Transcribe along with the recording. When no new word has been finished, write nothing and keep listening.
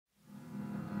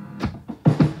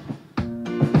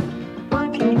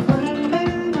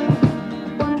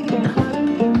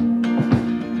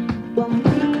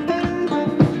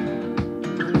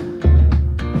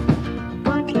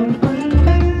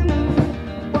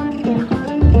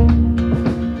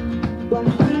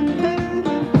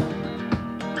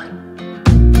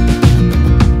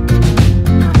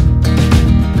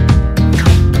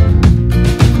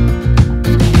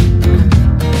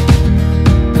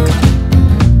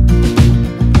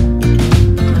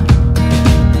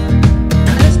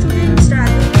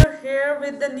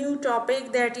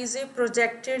that is a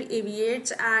projected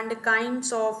AV-aids and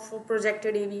kinds of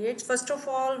projected AV-aids. First of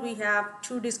all, we have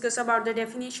to discuss about the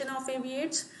definition of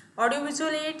AV-aids. Audiovisual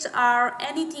aids are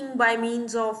anything by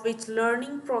means of which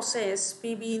learning process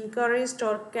may be encouraged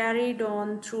or carried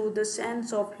on through the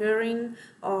sense of hearing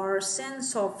or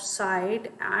sense of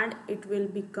sight, and it will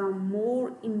become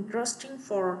more interesting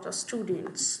for the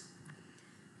students.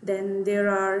 Then there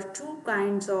are two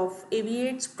kinds of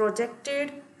AV-aids,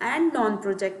 projected and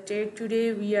non-projected.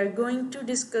 Today we are going to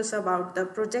discuss about the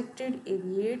projected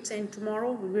AV-aids, and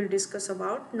tomorrow we will discuss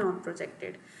about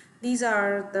non-projected. These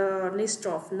are the list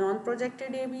of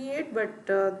non-projected AV-aid, but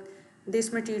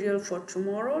this material for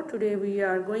tomorrow. Today we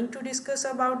are going to discuss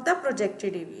about the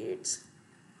projected AV-aids.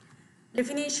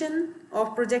 Definition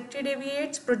of projected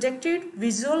AV-aids. Projected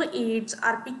visual aids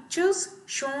are pictures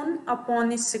shown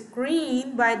upon a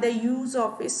screen by the use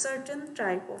of a certain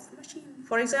type of machine.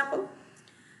 For example,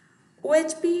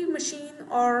 OHP machine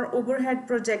or overhead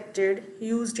projected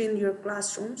used in your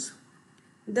classrooms.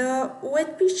 The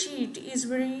OHP sheet is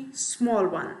very small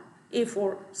one,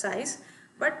 A4 size,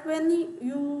 but when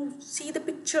you see the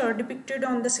picture depicted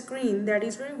on the screen, that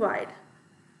is very wide.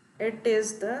 It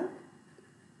is the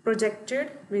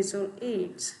projected visual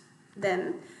aids.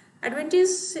 Then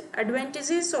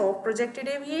advantages of projected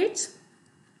AV-aids: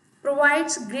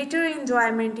 provides greater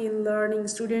enjoyment in learning,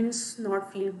 students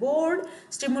not feel bored,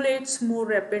 stimulates more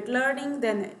rapid learning,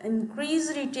 then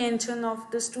increase retention of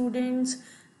the students,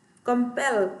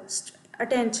 compel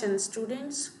attention,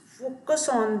 students focus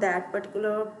on that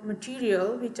particular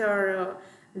material which are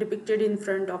depicted in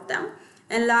front of them,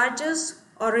 enlarges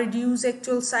or reduce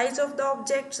actual size of the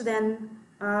objects. Then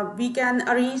we can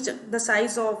arrange the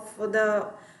size of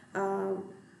the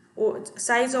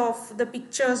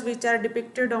pictures which are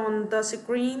depicted on the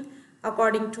screen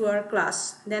according to our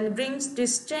class. Then brings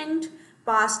distant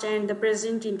past and the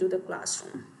present into the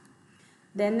classroom.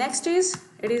 Then next is,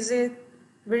 it is a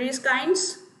various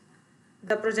kinds.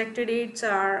 The projected aids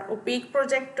are opaque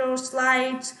projectors,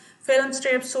 slides, film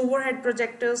strips, overhead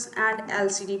projectors, and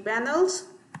LCD panels.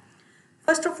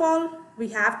 First of all, we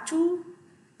have to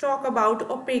talk about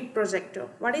opaque projector.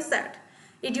 What is that?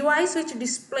 A device which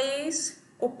displays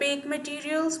opaque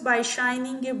materials by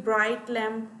shining a bright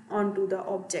lamp onto the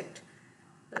object.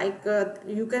 Like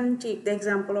you can take the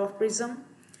example of prism.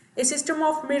 A system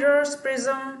of mirrors,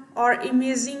 prism, or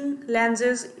imaging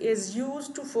lenses is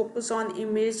used to focus on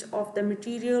image of the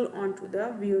material onto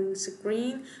the viewing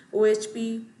screen.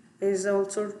 OHP is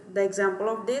also the example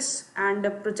of this, and the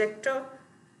projector,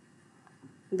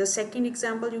 the second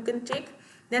example you can take.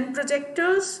 Then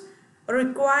projectors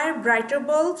require brighter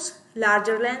bulbs,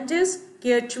 larger lenses,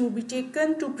 care to be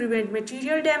taken to prevent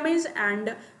material damage,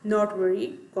 and not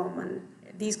very common.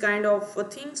 These kind of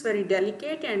things very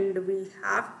delicate, and we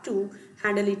have to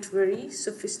handle it very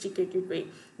sophisticated way.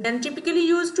 Then typically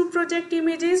used to project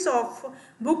images of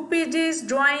book pages,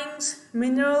 drawings,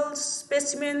 minerals,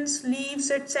 specimens, leaves,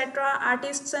 etc.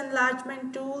 Artists'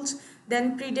 enlargement tools.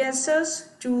 Then predecessors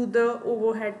to the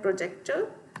overhead projector.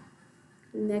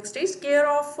 Next is care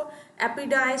of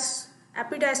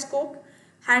epidiscope.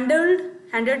 Handled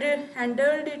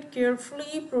it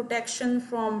carefully, protection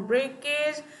from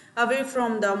breakage, away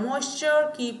from the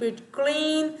moisture, keep it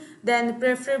clean, then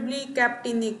preferably kept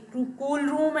in a cool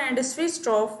room and switched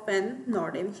off when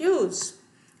not in use.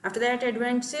 After that,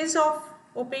 advantages of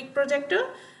opaque projector.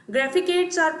 Graphic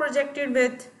aids are projected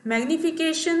with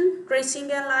magnification, tracing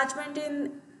enlargement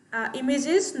in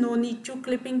images, no need to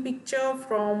clipping picture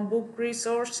from book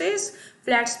resources.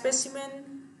 Flat specimen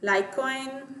like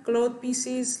coin, cloth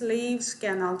pieces, leaves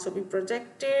can also be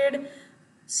projected.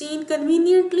 Seen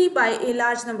conveniently by a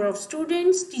large number of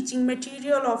students, teaching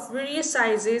material of various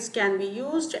sizes can be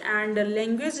used, and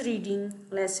language reading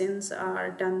lessons are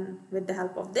done with the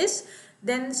help of this.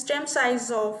 Then stem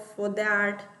size of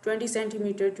that 20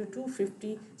 centimeter to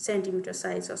 250 centimeter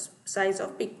size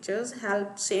of pictures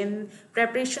helps in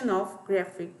preparation of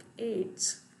graphic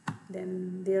aids.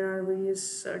 Then there are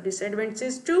various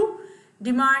disadvantages too.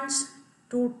 Demands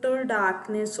total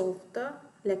darkness of the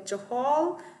lecture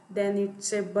hall. Then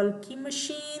it's a bulky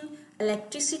machine,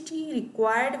 electricity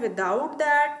required. Without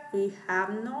that we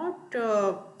have not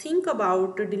think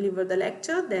about to deliver the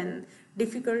lecture. Then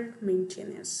difficult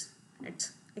maintenance,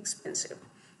 it's expensive.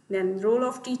 Then role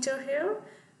of teacher here.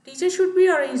 Teacher should be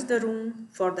arrange the room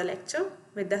for the lecture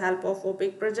with the help of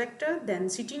opaque projector. Then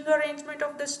sitting arrangement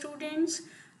of the students,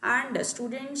 and the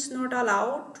students not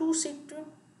allowed to sit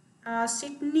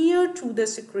near to the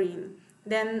screen.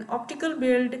 Then optical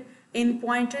build in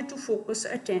pointer to focus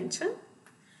attention.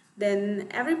 Then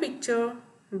every picture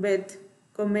with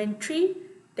commentary,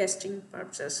 testing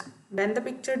purposes. When the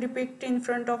picture depict in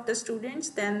front of the students,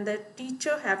 then the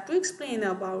teacher have to explain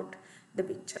about the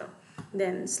picture.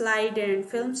 Then slide and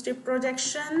film strip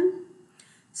projection.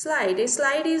 A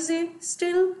slide is a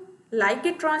still like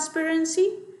a transparency.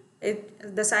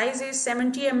 The size is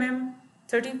 70 mm,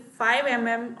 35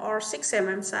 mm or 6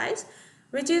 mm size,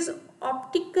 which is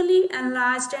optically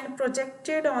enlarged and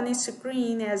projected on a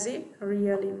screen as a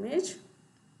real image.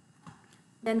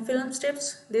 Then film strips,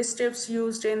 these strips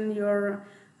used in your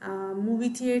movie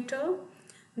theater.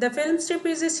 The film strip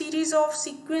is a series of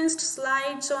sequenced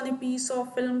slides on a piece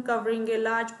of film covering a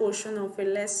large portion of a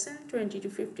lesson. 20 to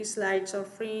 50 slides or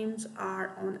frames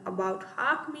are on about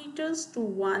half meters to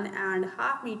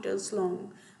 1.5 meters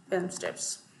long film strips.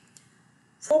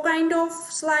 4 kinds of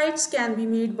slides can be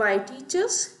made by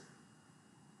teachers.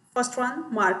 First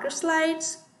one, marker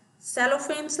slides,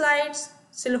 cellophane slides,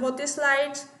 silhouette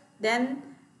slides, then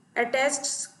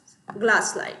attached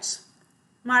glass slides.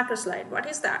 Marker slide, what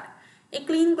is that? A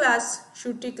clean glass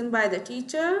should taken by the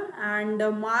teacher and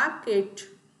mark it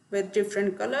with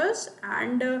different colors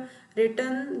and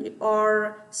written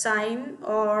or sign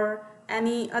or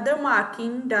any other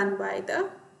marking done by the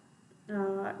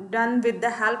done with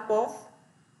the help of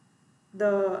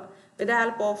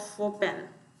a pen,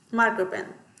 marker pen.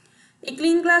 A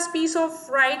clean glass piece of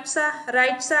right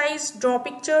size draw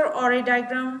picture or a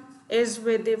diagram is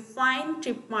with a fine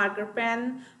tip marker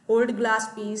pen. Hold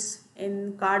glass piece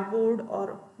in cardboard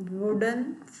or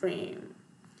wooden frame.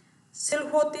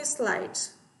 Silhouette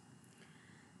slides.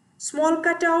 Small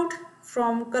cutout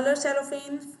from color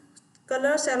cellophanes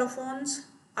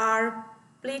are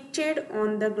plated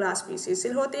on the glass pieces.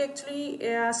 Silhouette actually,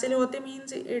 silhouette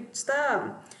means it's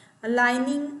the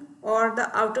lining or the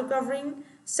outer covering.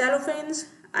 Cellophanes,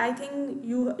 I think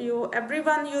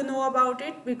everyone know about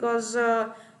it, because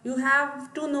you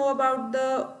have to know about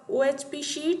the OHP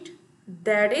sheet.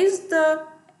 That is the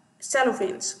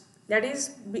cellophanes. That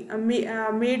is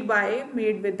made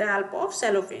with the help of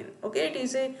cellophane. Okay, it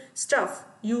is a stuff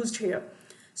used here.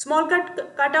 Small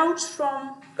cutouts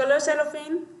from color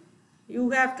cellophane. You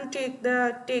have to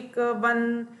take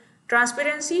one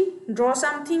transparency, draw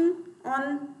something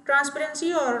on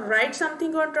transparency or write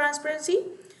something on transparency.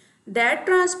 That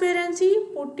transparency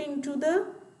put into the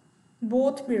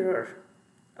both mirror.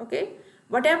 Okay,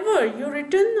 whatever you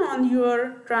written on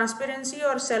your transparency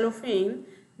or cellophane,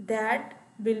 that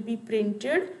will be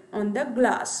printed on the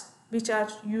glass which are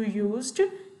you used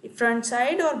front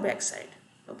side or back side.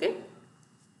 Okay,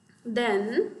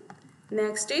 then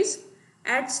next is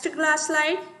etched glass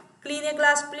slide. Clean a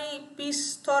glass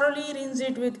piece thoroughly, rinse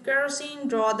it with kerosene,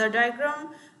 draw the diagram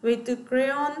with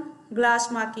crayon, glass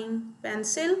marking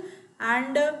pencil,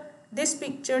 and this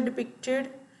picture depicted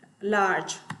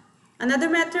large. Another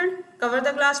method, cover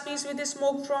the glass piece with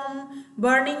smoke from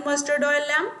burning mustard oil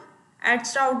lamp,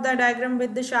 etch out the diagram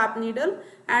with the sharp needle,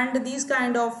 and these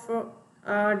kind of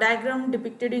diagram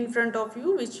depicted in front of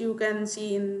you, which you can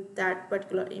see in that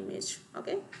particular image.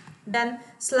 Okay, then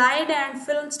slide and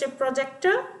film strip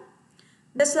projector.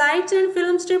 The slides and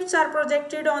film strips are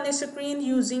projected on a screen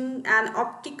using an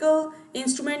optical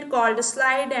instrument called a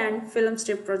slide and film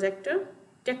strip projector.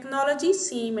 Technology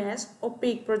same as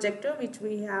opaque projector, which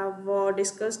we have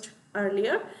discussed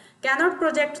earlier, cannot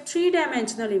project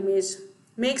three-dimensional image,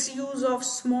 makes use of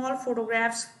small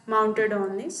photographs mounted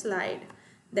on a slide.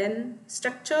 Then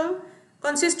structure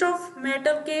consists of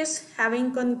metal case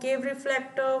having concave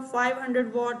reflector,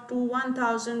 500 watt to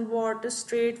 1000 watt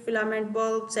straight filament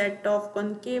bulb, set of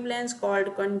concave lens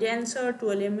called condenser to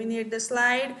illuminate the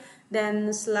slide.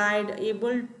 Then slide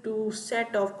able to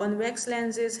set of convex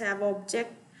lenses have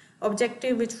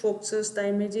objective which focuses the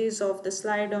images of the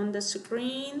slide on the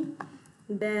screen.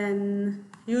 Then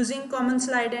using common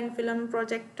slide and film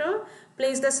projector,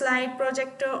 place the slide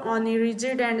projector on a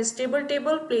rigid and stable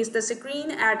table, place the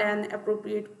screen at an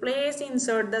appropriate place,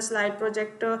 insert the slide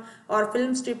projector or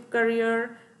film strip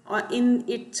carrier in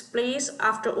its place.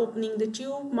 After opening the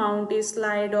tube, mount a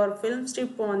slide or film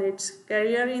strip on its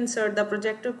carrier, insert the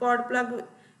projector cord plug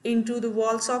into the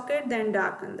wall socket, then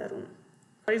darken the room.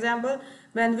 For example,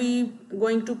 when we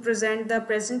going to present the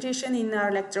presentation in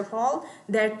our lecture hall,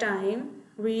 that time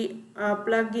we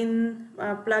plug in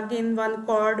one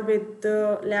cord with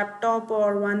the laptop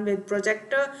or one with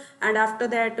projector, and after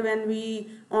that when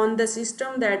we on the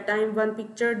system, that time one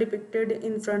picture depicted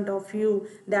in front of you.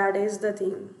 That is the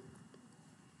thing.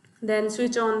 Then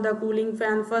switch on the cooling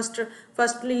fan.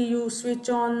 Firstly you switch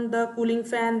on the cooling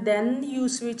fan, then you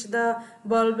switch the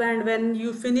bulb, and when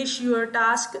you finish your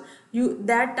task,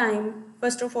 that time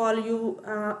first of all you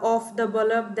off the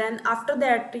bulb, then after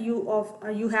that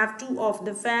you have to off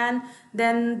the fan.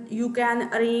 Then you can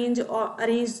arrange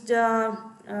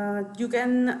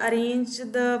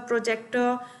the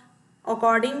projector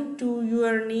according to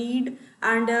your need,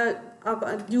 and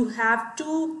you have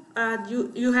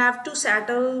to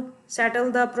settle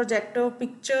the projector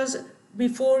pictures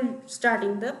before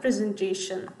starting the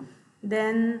presentation.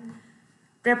 Then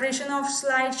preparation of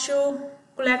slideshow: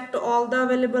 collect all the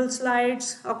available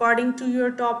slides according to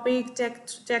your topic,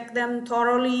 check them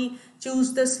thoroughly,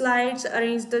 choose the slides,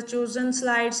 arrange the chosen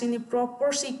slides in a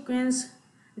proper sequence,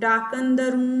 darken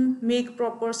the room, make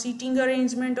proper seating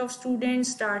arrangement of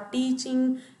students, start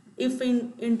teaching. If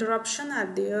interruption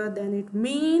are there, then it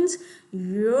means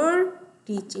your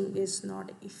teaching is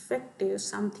not effective,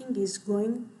 something is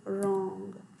going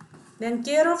wrong. Then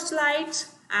care of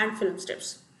slides and film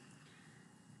strips.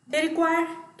 They require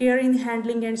care in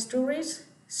handling and storage.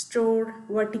 Stored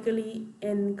vertically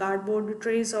in cardboard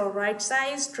trays or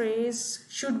right-sized trays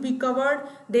should be covered.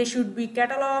 They should be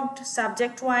catalogued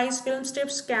subject-wise. Film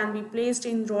strips can be placed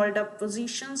in rolled-up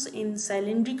positions in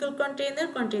cylindrical container.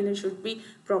 Container should be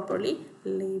properly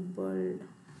labeled.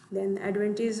 Then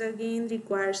advantage again: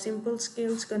 require simple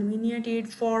skills, convenient aid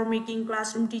for making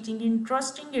classroom teaching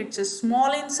interesting. It's a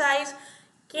small in size,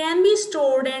 can be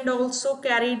stored and also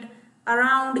carried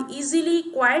around easily,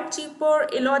 quite cheaper,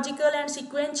 illogical and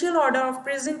sequential order of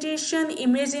presentation.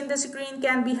 Image in the screen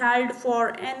can be held for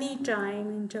any time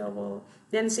interval.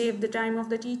 Then save the time of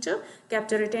the teacher,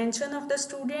 capture attention of the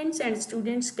students, and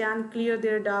students can clear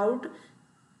their doubt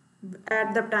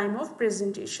at the time of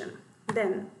presentation.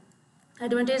 Then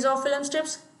advantage of film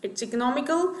strips: it's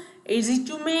economical, easy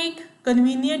to make,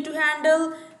 convenient to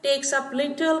handle, takes up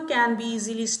little, can be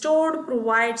easily stored,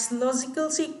 provides logical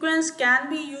sequence,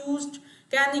 can use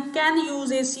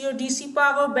AC or DC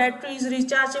power, batteries,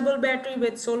 rechargeable battery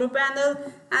with solar panel,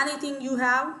 anything you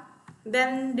have.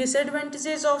 Then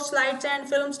disadvantages of slides and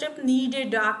film strip: need a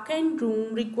darkened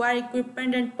room, require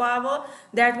equipment and power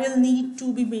that will need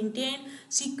to be maintained,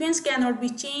 sequence cannot be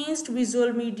changed,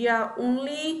 visual media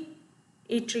only,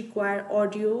 it require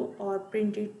audio or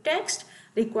printed text,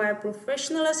 require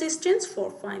professional assistance for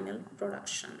final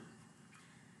production.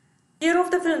 Care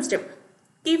of the film strip: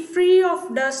 keep free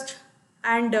of dust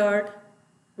and dirt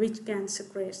which can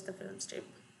scratch the film strip.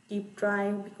 Keep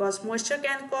dry because moisture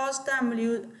can cause the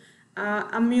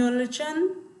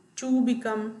emulsion to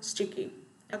become sticky.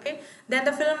 Okay, then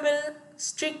the film will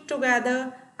stick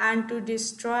together and to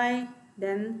destroy.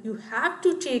 Then you have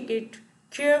to take it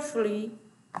carefully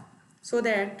so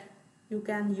that you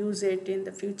can use it in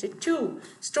the future too.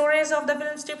 Storage of the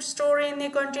film strip: store in a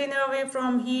container away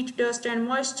from heat, dust and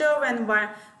moisture. When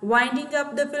winding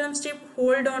up the film strip,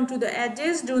 hold on to the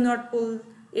edges, do not pull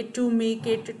it to make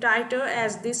it tighter,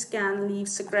 as this can leave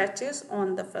scratches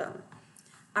on the film.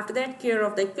 After that, care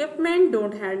of the equipment: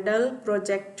 don't handle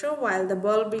projector while the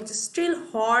bulb is still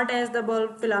hot, as the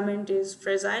bulb filament is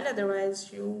fragile, otherwise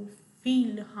you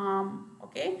feel harm.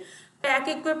 Okay, pack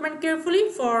equipment carefully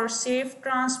for safe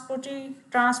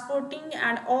transporting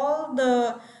and all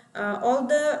the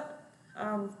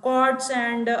cords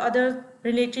and other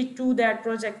related to that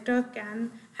projector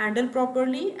can handle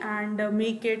properly and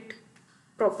make it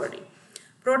properly.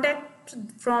 Protect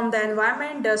from the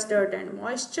environment, dust, dirt and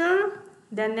moisture.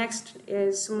 Then next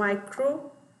is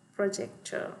micro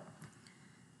projector.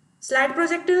 Slide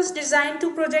projectors designed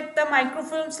to project the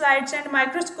microfilm slides and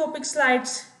microscopic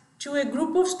slides to a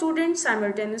group of students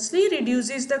simultaneously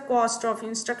reduces the cost of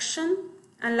instruction.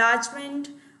 Enlargement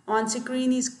on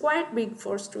screen is quite big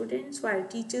for students, while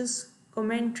teachers'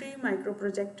 commentary. Micro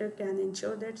projector can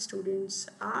ensure that students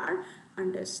are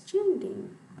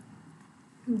understanding.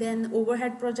 Then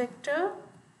overhead projector.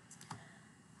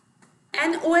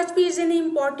 An OHP is an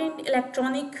important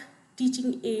electronic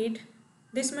teaching aid.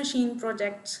 This machine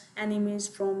projects an image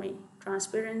from a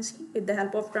transparency. With the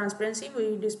help of transparency,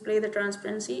 we display the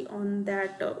transparency on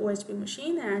that OHP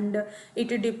machine, and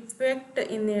it depict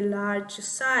in a large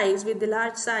size, with the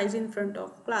large size in front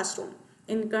of classroom,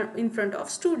 in front of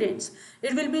students.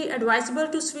 It will be advisable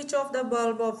to switch off the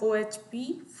bulb of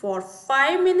OHP for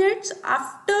 5 minutes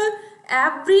after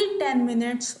every 10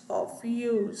 minutes of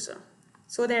use,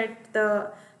 so that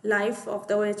the life of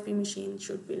the OHP machine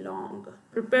should be long.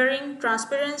 Preparing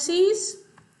transparencies: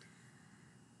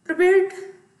 prepared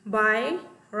by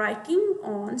writing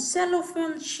on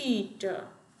cellophane sheet,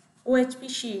 OHP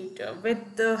sheet,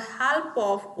 with the help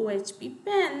of OHP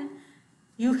pen.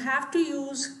 You have to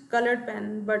use colored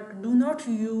pen, but do not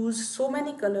use so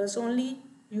many colors, only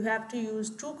you have to use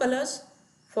 2 colors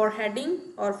for heading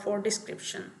or for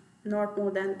description, not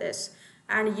more than this.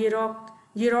 And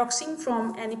xeroxing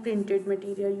from any printed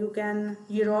material. You can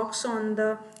xerox on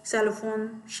the cell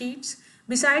phone sheets.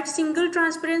 Besides, single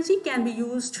transparency can be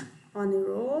used on a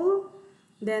roll.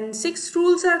 Then 6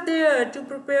 rules are there to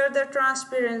prepare the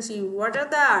transparency. What are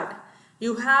that?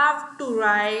 You have to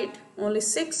write only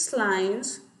 6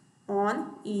 lines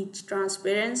on each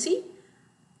transparency,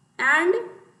 and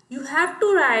you have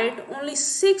to write only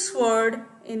 6 words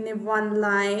in one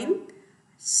line,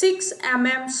 6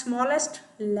 mm smallest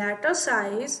letter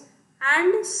size,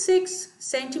 and 6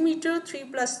 centimeter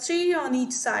 3+3 on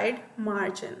each side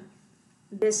margin.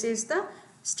 This is the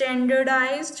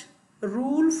standardized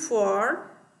rule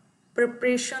for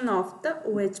preparation of the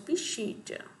OHP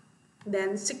sheet.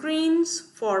 Then screens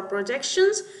for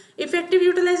projections. Effective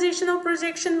utilization of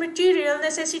projection material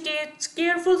necessitates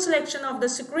careful selection of the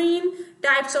screen.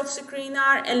 Types of screen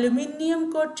are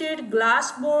aluminium coated,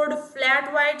 glass board,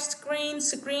 flat white screen.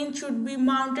 Screen should be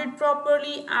mounted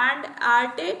properly and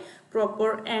at a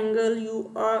proper angle.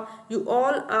 You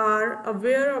all are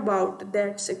aware about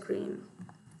that screen.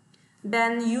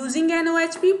 Then using an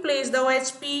OHP, place the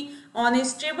OHP on a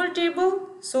stable table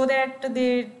so that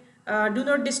they do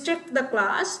not distract the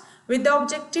class, with the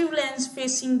objective lens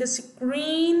facing the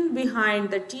screen behind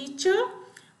the teacher.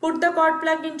 Put the cord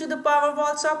plug into the power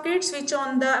wall socket, switch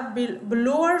on the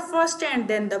blower first and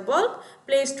then the bulb.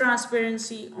 Place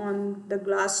transparency on the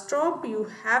glass top. You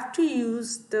have to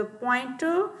use the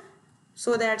pointer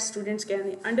so that students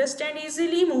can understand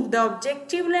easily. Move the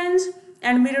objective lens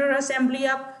and mirror assembly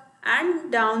up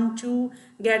and down to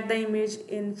get the image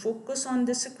in focus on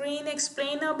the screen.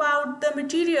 Explain about the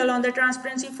material on the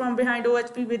transparency from behind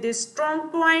OHP with a strong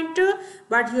pointer,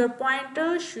 but your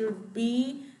pointer should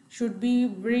be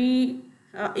very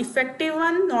effective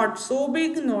one, not so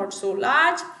big, not so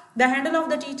large. The handle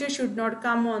of the teacher should not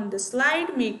come on the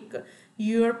slide. Make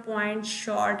your point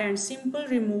short and simple.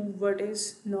 Remove what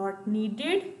is not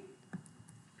needed.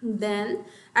 Then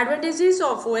advantages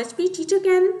of OHP. Teacher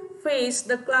can face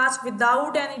the class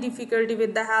without any difficulty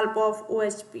with the help of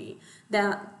OHP.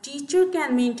 The teacher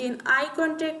can maintain eye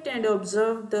contact and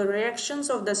observe the reactions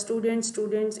of the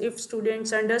students. If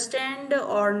students understand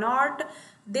or not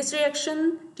this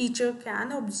reaction, teacher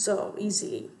can observe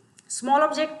easily. Small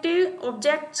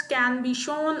objects can be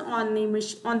shown on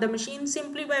the machine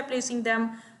simply by placing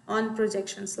them on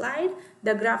projection slide.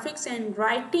 The graphics and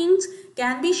writings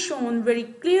can be shown very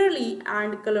clearly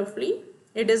and colorfully.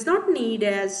 It does not need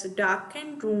as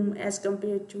darkened room as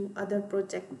compared to other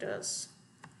projectors.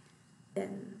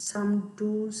 Then some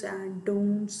do's and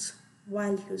don'ts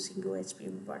while using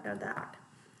OHP. What are that?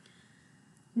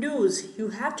 Do's. You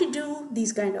have to do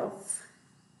these kind of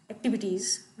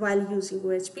activities while using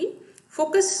OHP.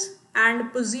 Focus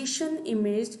and position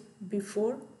image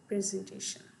before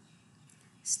presentation.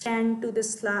 Stand to the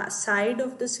side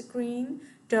of the screen.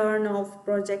 Turn off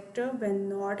projector when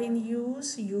not in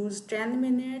use. Use 10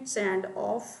 minutes and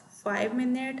off 5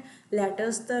 minutes.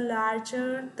 Letters the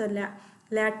larger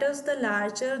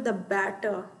the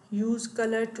better. Use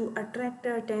color to attract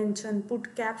attention.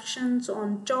 Put captions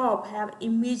on top. Have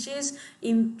images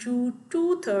into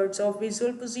 2/3 of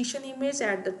visual position image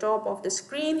at the top of the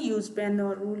screen. Use pen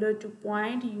or ruler to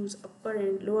point. Use upper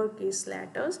and lowercase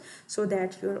letters so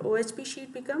that your OHP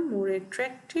sheet become more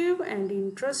attractive and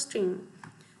interesting.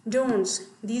 Don'ts.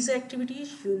 These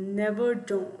activities you never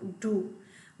do.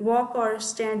 Walk or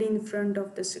stand in front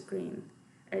of the screen.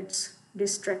 It's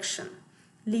distraction.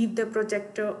 Leave the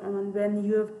projector on when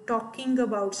you are talking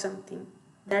about something.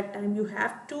 That time you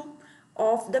have to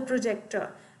off the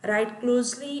projector. Write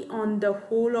closely on the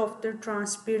whole of the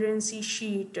transparency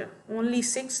sheet. Only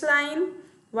 6 lines.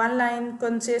 One line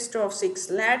consists of 6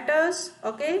 letters.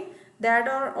 Okay, that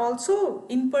are also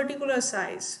in particular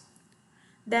size.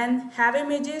 Then have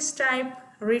images type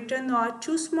written or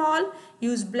too small.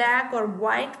 Use black or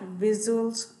white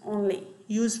visuals only.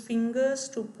 Use fingers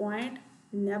to point.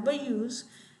 Never use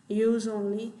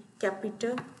only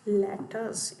capital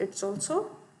letters. It's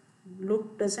also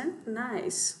doesn't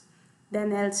nice.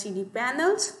 Then LCD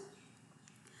panels,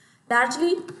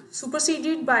 largely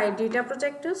superseded by data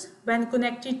projectors. When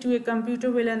connected to a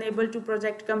computer, will enable to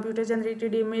project computer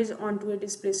generated image onto a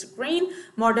display screen.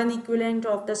 Modern equivalent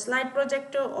of the slide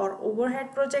projector or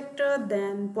overhead projector.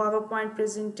 Then PowerPoint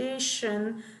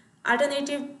presentation,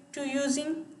 alternative to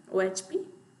using OHP.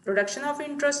 Production of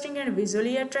interesting and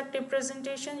visually attractive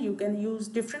presentation. You can use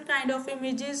different kind of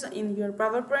images in your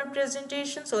PowerPoint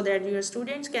presentation so that your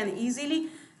students can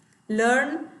easily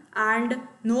learn and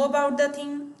know about the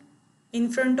thing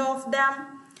in front of them.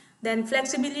 Then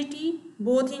flexibility,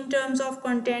 both in terms of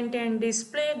content and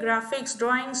display, graphics,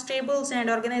 drawings, tables and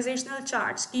organizational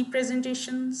charts. Keep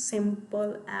presentation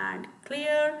simple and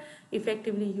clear,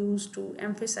 effectively used to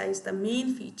emphasize the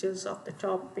main features of the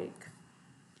topic.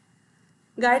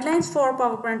 Guidelines for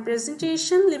PowerPoint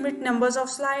presentation: limit numbers of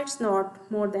slides,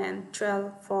 not more than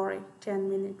 12 for a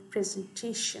 10-minute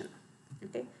presentation.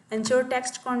 Okay. Ensure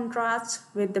text contrasts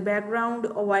with the background,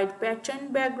 avoid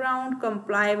patterned background,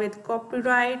 comply with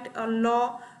copyright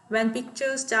law when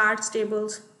pictures, charts,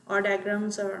 tables, or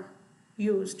diagrams are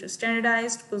used.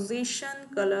 Standardized position,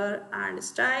 color, and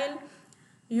style.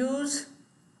 Use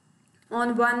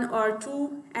on one or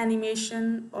two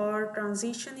animation or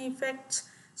transition effects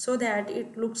so that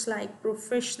it looks like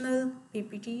professional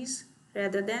PPTs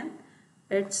rather than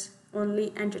it's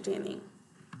only entertaining.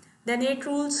 Then 8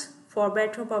 rules for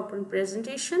better PowerPoint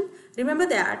presentation. Remember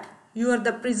that you are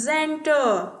the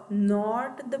presenter,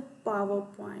 not the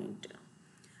PowerPoint.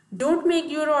 Don't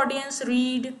make your audience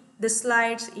read the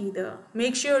slides either.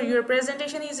 Make sure your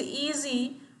presentation is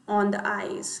easy on the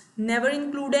eyes. Never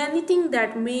include anything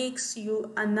that makes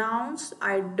you announce,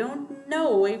 I don't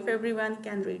know if everyone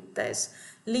can read this.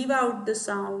 Leave out the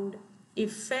sound,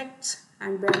 effects,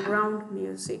 and background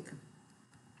music.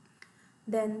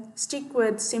 Then stick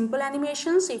with simple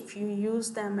animations if you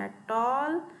use them at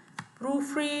all.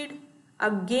 Proofread,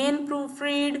 again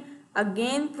proofread,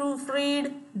 again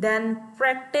proofread, then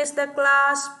practice the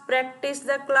class, practice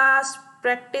the class,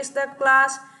 practice the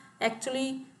class.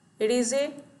 Actually, it is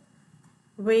a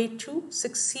way to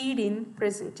succeed in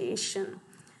presentation.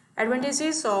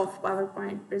 Advantages of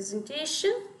PowerPoint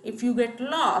presentation: if you get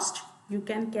lost, you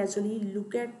can casually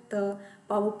look at the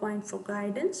PowerPoint for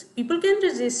guidance. People can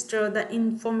register the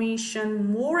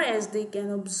information more as they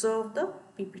can observe the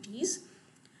PPTs.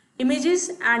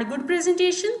 Images and good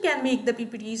presentation can make the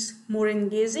PPTs more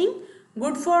engaging,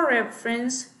 good for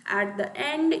reference at the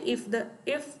end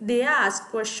if they ask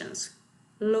questions.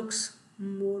 Looks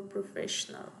more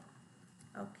professional.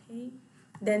 Okay.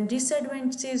 Then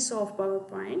disadvantages of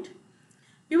PowerPoint: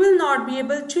 you will not be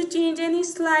able to change any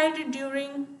slide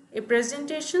during a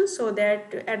presentation, so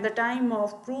that at the time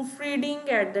of proofreading,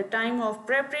 at the time of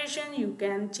preparation, you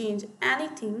can change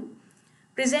anything.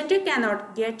 Presenter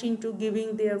cannot get into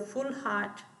giving their full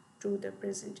heart to the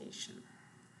presentation.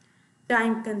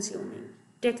 Time consuming.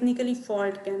 Technically,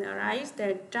 fault can arise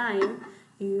that time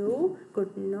you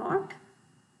could not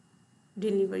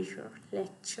deliver your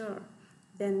lecture.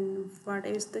 Then what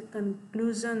is the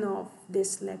conclusion of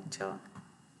this lecture?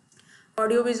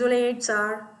 Audiovisual aids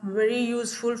are very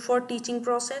useful for teaching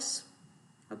process.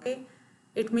 Okay,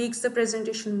 it makes the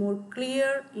presentation more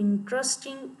clear,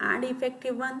 interesting, and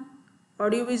effective one.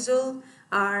 Audiovisual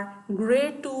are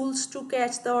great tools to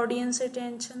catch the audience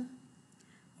attention.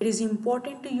 It is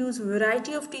important to use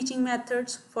variety of teaching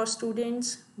methods for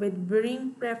students with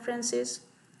varying preferences.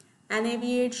 An AV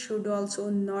aid should also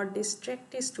not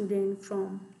distract a student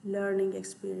from learning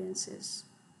experiences.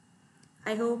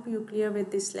 I hope you clear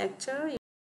with this lecture.